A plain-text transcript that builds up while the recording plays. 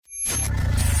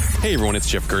Hey everyone, it's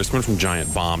Jeff Gerstmann from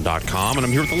GiantBomb.com, and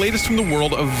I'm here with the latest from the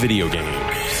world of video games.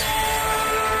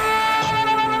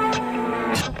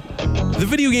 The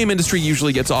video game industry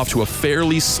usually gets off to a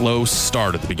fairly slow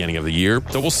start at the beginning of the year,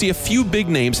 though we'll see a few big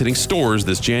names hitting stores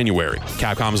this January.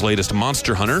 Capcom's latest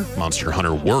Monster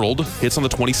Hunter World, hits on the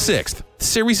 26th. The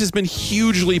series has been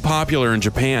hugely popular in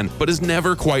Japan, but has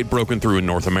never quite broken through in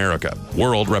North America.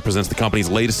 World represents the company's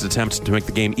latest attempt to make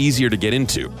the game easier to get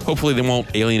into. Hopefully they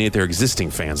won't alienate their existing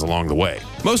fans along the way.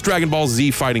 Most Dragon Ball Z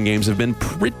fighting games have been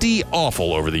pretty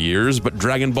awful over the years, but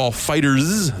Dragon Ball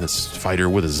FighterZ, that's fighter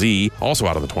with a Z, also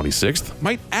out on the 26th,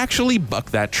 might actually buck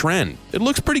that trend. It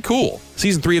looks pretty cool.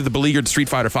 Season 3 of the beleaguered Street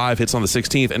Fighter V hits on the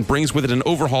 16th and brings with it an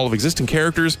overhaul of existing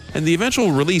characters and the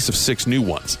eventual release of 6 new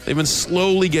ones. They've been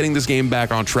slowly getting this game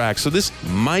back on track, so this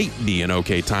might be an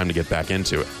okay time to get back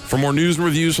into it. For more news and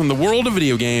reviews from the world of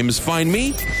video games, find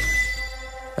me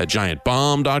at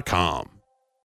GiantBomb.com.